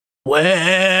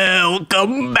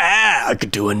Welcome back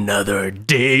to another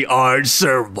DR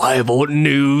survival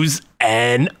news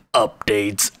and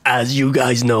updates. As you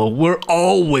guys know, we're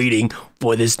all waiting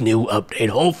for this new update.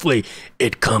 Hopefully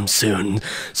it comes soon.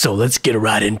 So let's get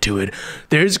right into it.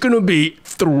 There's gonna be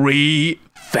 3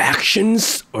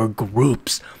 factions or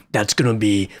groups that's gonna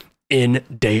be in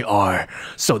DR.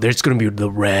 So there's gonna be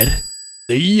the red,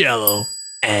 the yellow,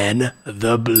 and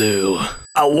the blue.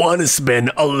 I want to spend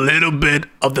a little bit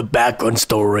of the background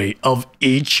story of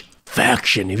each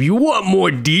faction. If you want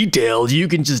more details, you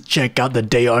can just check out the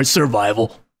DR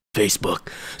Survival Facebook.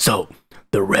 So,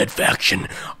 the red faction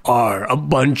are a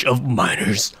bunch of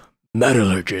miners,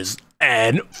 metallurgists,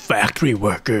 and factory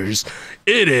workers.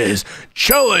 It is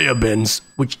Chelyabinsk,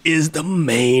 which is the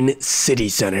main city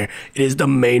center. It is the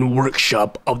main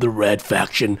workshop of the red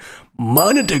faction.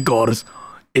 Monetagorsk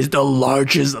is the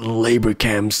largest labor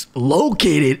camps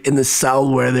located in the south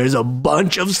where there's a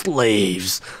bunch of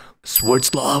slaves.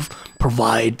 Swartzlov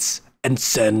provides and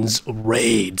sends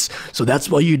raids. So that's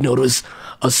why you notice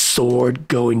a sword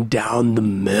going down the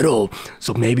middle.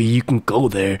 So maybe you can go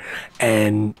there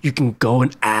and you can go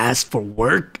and ask for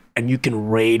work and you can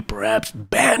raid perhaps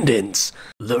bandits.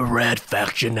 The red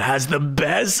faction has the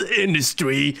best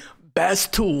industry,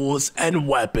 best tools and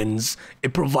weapons.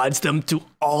 It provides them to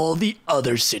all the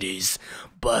other cities,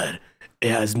 but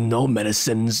it has no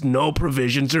medicines, no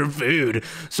provisions or food.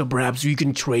 So perhaps you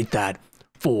can trade that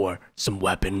for some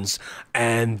weapons.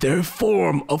 And their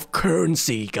form of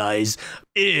currency, guys,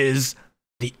 is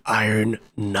the iron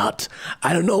nut.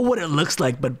 I don't know what it looks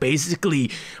like, but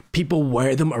basically people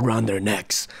wear them around their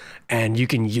necks and you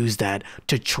can use that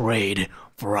to trade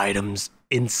for items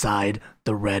inside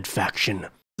the red faction.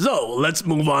 So, let's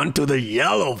move on to the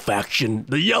yellow faction.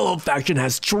 The yellow faction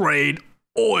has trade,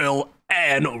 oil,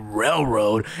 and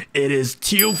railroad. It is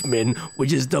Tufman,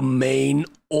 which is the main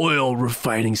oil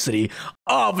refining city.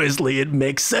 Obviously, it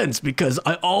makes sense because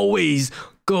I always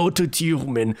go to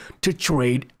Tufman to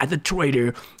trade at the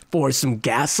trader for some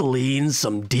gasoline,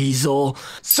 some diesel.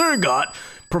 Surgot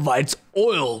provides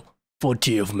oil for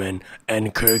Tufman,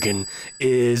 and Kurgan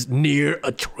is near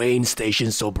a train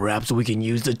station, so perhaps we can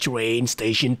use the train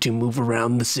station to move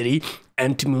around the city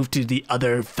and to move to the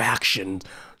other factions.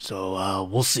 So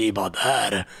we'll see about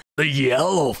that. The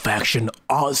yellow faction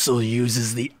also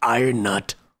uses the iron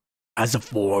nut as a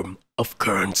form of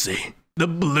currency. The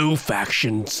blue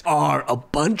factions are a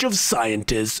bunch of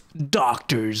scientists,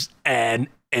 doctors, and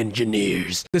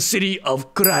engineers. The city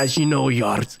of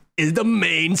Krasnoyarsk is the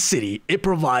main city. It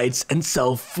provides and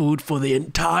sells food for the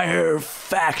entire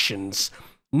factions.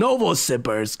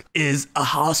 Novosibirsk is a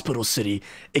hospital city.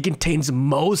 It contains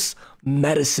most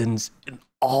medicines in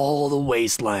all the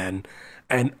wasteland.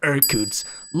 And Irkutsk,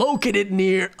 located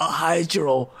near a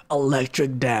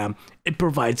hydroelectric dam, it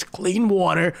provides clean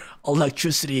water,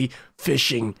 electricity,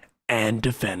 fishing, and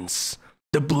defense.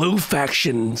 The blue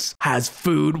factions has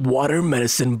food, water,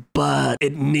 medicine, but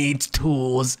it needs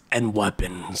tools and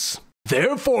weapons.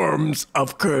 Their forms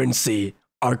of currency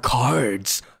are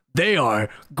cards. They are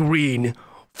green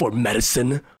for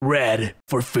medicine, red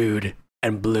for food,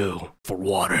 and blue for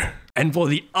water. And for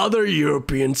the other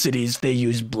European cities, they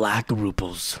use black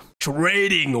rubles.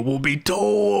 Trading will be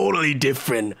totally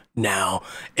different now.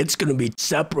 It's going to be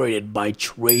separated by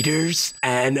traders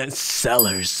and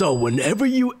sellers. So whenever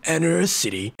you enter a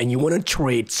city and you want to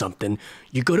trade something,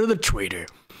 you go to the trader.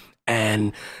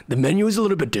 And the menu is a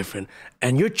little bit different.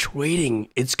 And your trading,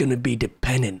 it's going to be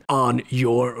dependent on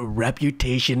your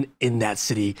reputation in that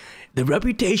city. The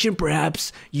reputation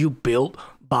perhaps you built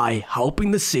by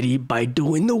helping the city, by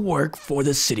doing the work for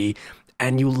the city,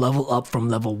 and you level up from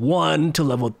level 1 to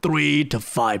level 3 to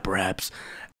 5 perhaps.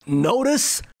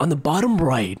 Notice on the bottom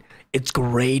right, it's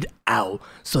grayed out.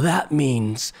 So that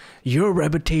means your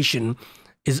reputation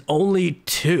is only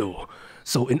 2.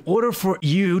 So in order for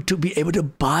you to be able to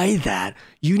buy that,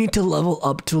 you need to level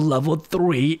up to level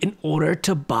 3 in order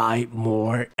to buy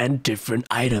more and different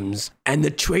items. And the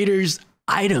trader's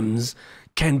items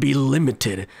can be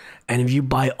limited. And if you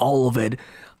buy all of it,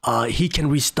 he can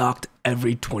restock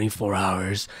every 24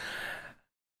 hours.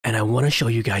 And I want to show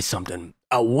you guys something.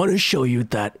 I want to show you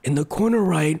that in the corner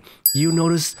right, you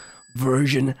notice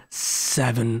version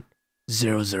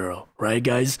 7.0.0, right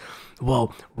guys?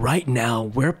 Well, right now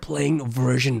we're playing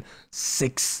version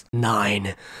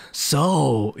 6.9.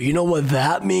 So, you know what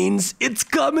that means? It's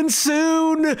coming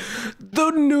soon!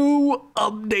 The new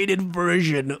updated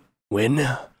version. When?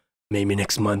 Maybe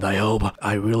next month, I hope.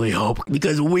 I really hope.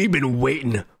 Because we've been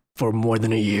waiting for more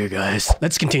than a year, guys.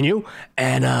 Let's continue.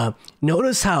 And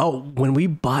notice how when we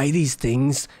buy these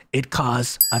things, it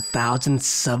costs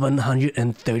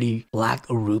 1,730 black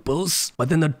rupees. But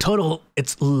then the total,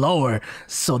 it's lower.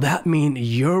 So that means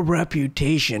your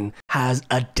reputation has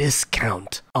a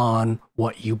discount on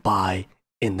what you buy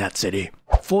in that city.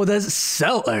 For the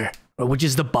seller, which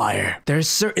is the buyer, there's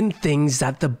certain things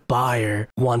that the buyer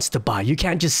wants to buy. You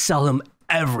can't just sell him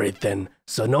everything.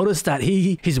 So notice that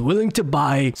he's willing to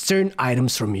buy certain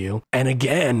items from you. And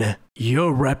again,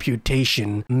 your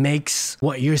reputation makes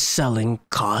what you're selling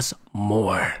cost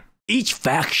more. Each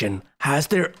faction has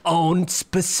their own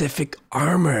specific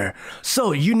armor.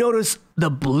 So you notice the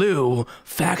blue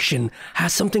faction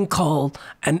has something called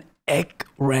an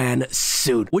Ekran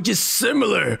suit, which is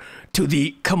similar to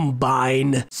the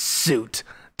combined suit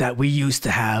that we used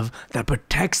to have that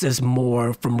protects us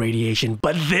more from radiation.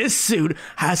 But this suit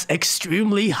has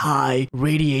extremely high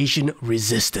radiation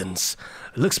resistance.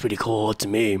 It looks pretty cool to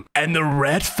me. And the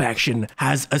red faction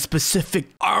has a specific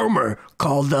armor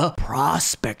called the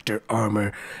Prospector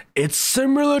armor. It's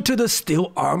similar to the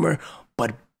steel armor,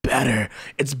 but better.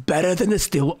 It's better than the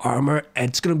steel armor, and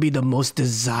it's going to be the most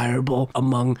desirable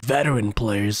among veteran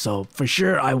players. So for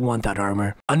sure, I want that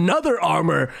armor. Another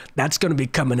armor that's going to be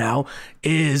coming out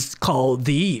is called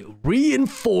the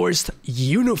Reinforced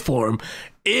Uniform.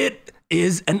 It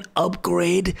is an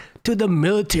upgrade to the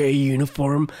military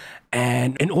uniform.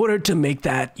 And in order to make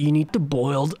that, you need to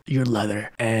boil your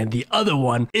leather. And the other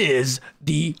one is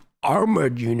the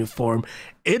armored uniform.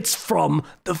 It's from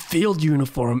the field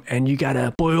uniform, and you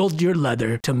gotta boil your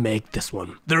leather to make this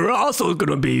one. There are also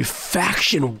gonna be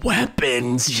faction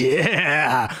weapons.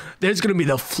 Yeah, there's gonna be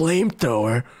the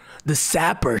flamethrower, the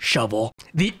sapper shovel,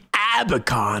 the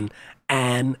abacon,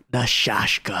 and the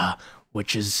shashka,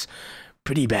 which is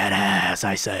pretty badass,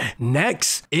 I say.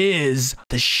 Next is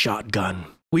the shotgun.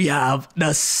 We have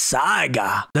the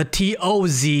Saga, the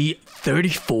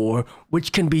TOZ-34,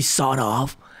 which can be sawed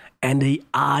off, and the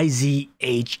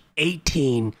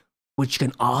IZH-18, which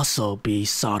can also be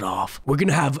sawed off. We're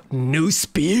gonna have new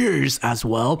spears as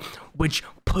well, which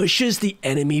pushes the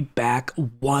enemy back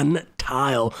one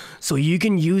tile. So you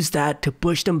can use that to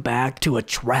push them back to a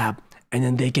trap, and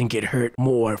then they can get hurt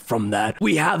more from that.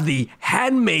 We have the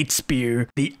handmade spear,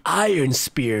 the iron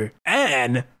spear,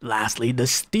 and lastly, the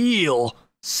steel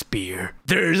spear.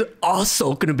 There's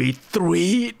also gonna be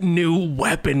 3 new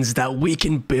weapons that we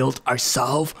can build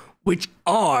ourselves, which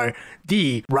are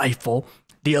the rifle,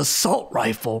 the assault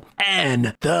rifle,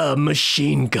 and the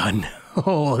machine gun.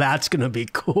 Oh, that's gonna be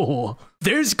cool.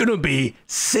 There's gonna be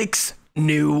 6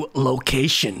 new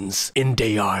locations in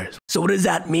DR. So what does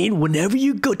that mean? Whenever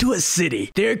you go to a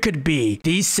city, there could be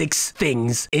these 6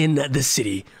 things in the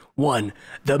city. 1,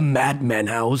 the Madman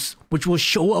House, which will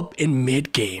show up in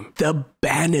mid-game. The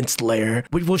Bandit's Lair,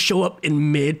 which will show up in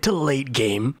mid to late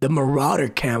game. The Marauder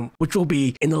Camp, which will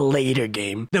be in the later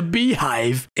game. The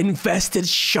Beehive Infested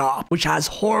Shop, which has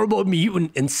horrible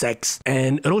mutant insects,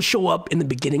 and it'll show up in the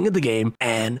beginning of the game.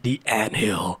 And the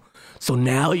Anthill. So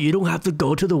now you don't have to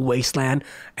go to the wasteland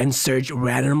and search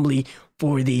randomly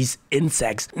for these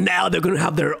insects. Now they're gonna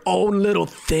have their own little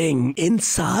thing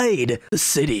inside the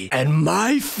city. And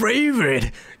my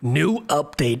favorite new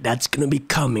update that's gonna be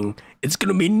coming, it's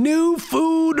gonna be new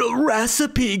food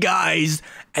recipe, guys.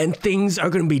 And things are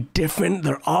gonna be different.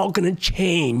 They're all gonna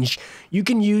change. You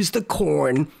can use the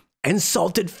corn and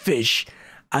salted fish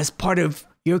as part of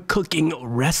your cooking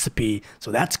recipe.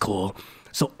 So that's cool.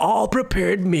 So all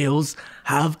prepared meals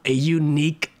have a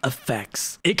unique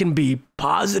effects. It can be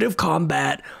positive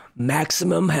combat,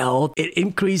 maximum health, it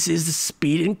increases the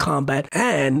speed in combat,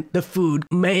 and the food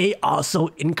may also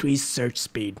increase search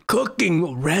speed.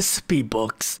 Cooking recipe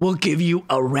books will give you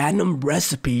a random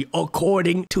recipe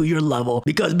according to your level,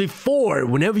 because before,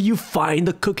 whenever you find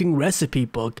the cooking recipe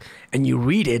book and you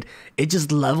read it, it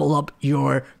just level up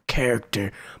your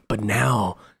character. But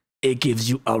now, it gives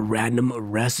you a random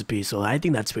recipe, so I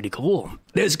think that's pretty cool.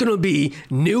 There's gonna be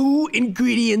new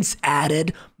ingredients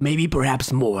added, maybe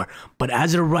perhaps more, but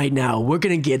as of right now, we're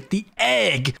gonna get the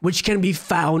egg, which can be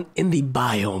found in the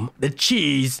biome. The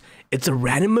cheese, it's a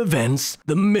random event.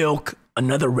 The milk,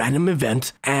 another random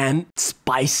event, and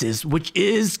spices, which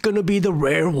is gonna be the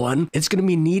rare one. It's gonna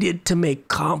be needed to make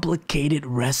complicated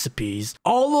recipes.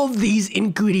 All of these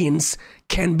ingredients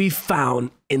can be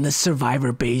found in the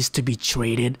survivor base to be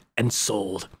traded and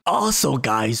sold. Also,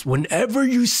 guys, whenever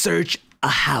you search a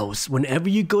house, whenever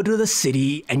you go to the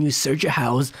city and you search a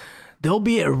house, there'll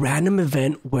be a random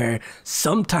event where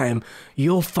sometime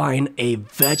you'll find a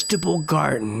vegetable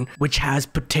garden which has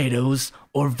potatoes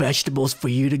or vegetables for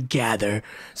you to gather.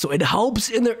 So it helps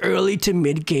in the early to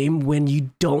mid game when you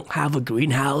don't have a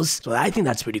greenhouse. So I think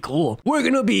that's pretty cool. We're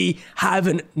gonna be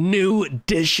having new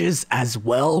dishes as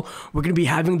well. We're gonna be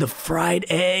having the fried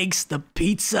eggs, the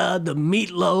pizza, the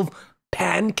meatloaf,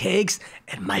 pancakes,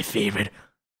 and my favorite,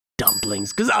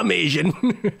 dumplings, because I'm Asian.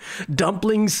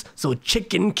 Dumplings, so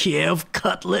chicken Kiev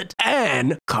cutlet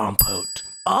and compote.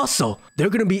 Also, they're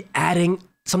gonna be adding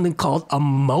something called a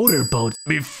motorboat.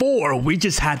 Before, we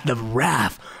just had the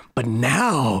raft, but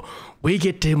now we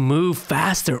get to move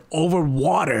faster over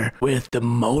water with the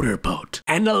motorboat.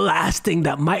 And the last thing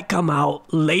that might come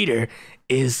out later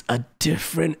is a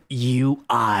different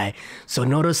UI. So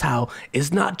notice how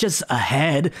it's not just a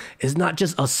head, it's not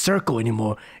just a circle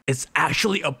anymore. It's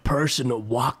actually a person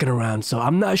walking around. So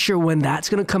I'm not sure when that's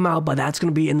gonna come out, but that's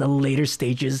gonna be in the later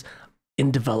stages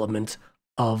in development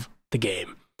of the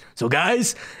game. So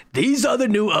guys, these are the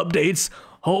new updates.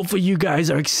 Hopefully you guys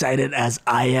are excited as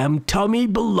I am. Tell me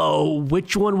below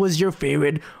which one was your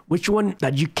favorite, which one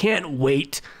that you can't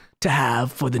wait to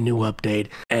have for the new update,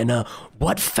 and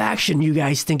what faction you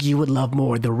guys think you would love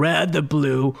more, the red, the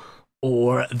blue,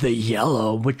 or the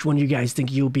yellow. Which one you guys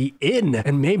think you'll be in?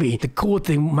 And maybe the cool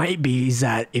thing might be is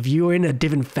that if you're in a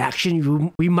different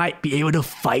faction, we might be able to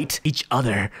fight each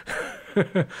other.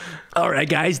 All right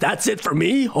guys, that's it for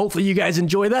me. Hopefully you guys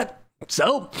enjoy that.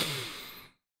 So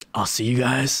I'll see you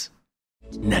guys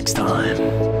next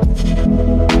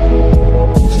time.